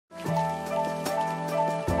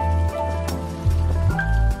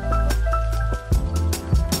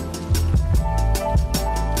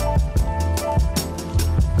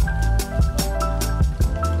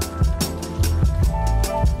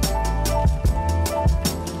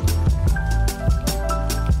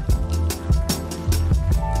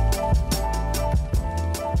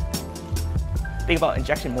thing about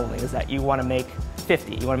injection molding is that you want to make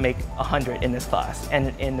 50, you want to make 100 in this class.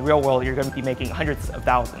 And in the real world, you're going to be making hundreds of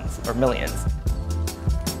thousands or millions.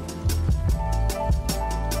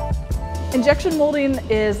 Injection molding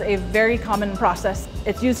is a very common process.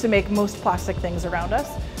 It's used to make most plastic things around us.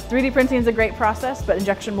 3D printing is a great process, but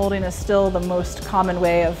injection molding is still the most common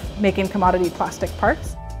way of making commodity plastic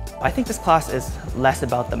parts. I think this class is less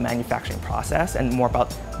about the manufacturing process and more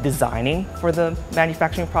about designing for the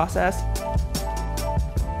manufacturing process.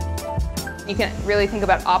 You can really think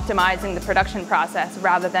about optimizing the production process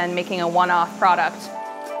rather than making a one-off product.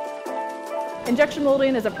 Injection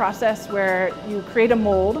molding is a process where you create a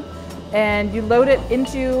mold and you load it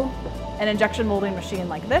into an injection molding machine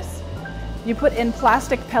like this. You put in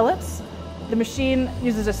plastic pellets. The machine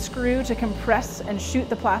uses a screw to compress and shoot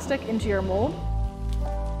the plastic into your mold.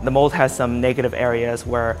 The mold has some negative areas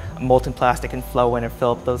where molten plastic can flow in and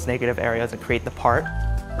fill up those negative areas and create the part.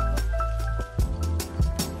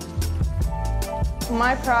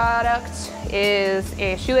 My product is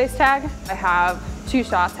a shoelace tag. I have 2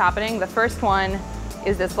 shots happening. The first one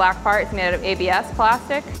is this black part. It's made out of ABS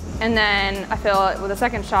plastic. And then I fill it with a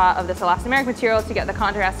second shot of this elastomeric material to get the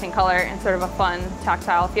contrasting color and sort of a fun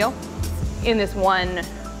tactile feel. In this one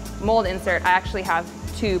mold insert, I actually have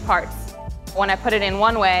 2 parts. When I put it in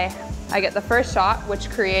one way, I get the first shot, which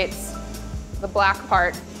creates the black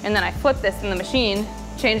part, and then I flip this in the machine,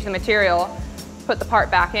 change the material, put the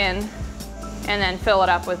part back in, and then fill it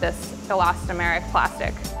up with this elastomeric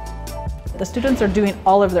plastic. The students are doing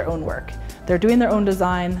all of their own work. They're doing their own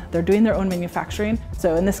design, they're doing their own manufacturing.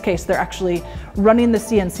 So in this case, they're actually running the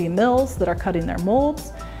CNC mills that are cutting their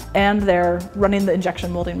molds, and they're running the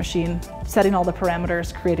injection molding machine, setting all the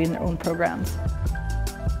parameters, creating their own programs.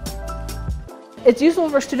 It's useful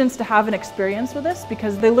for students to have an experience with this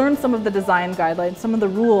because they learn some of the design guidelines, some of the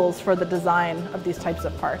rules for the design of these types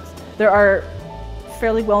of parts. There are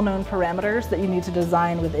fairly well-known parameters that you need to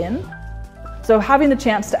design within. So having the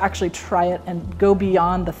chance to actually try it and go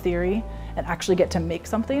beyond the theory and actually get to make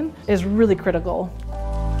something is really critical.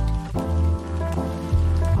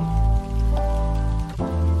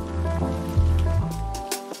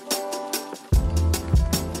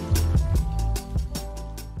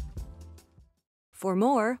 For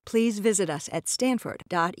more, please visit us at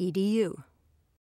stanford.edu.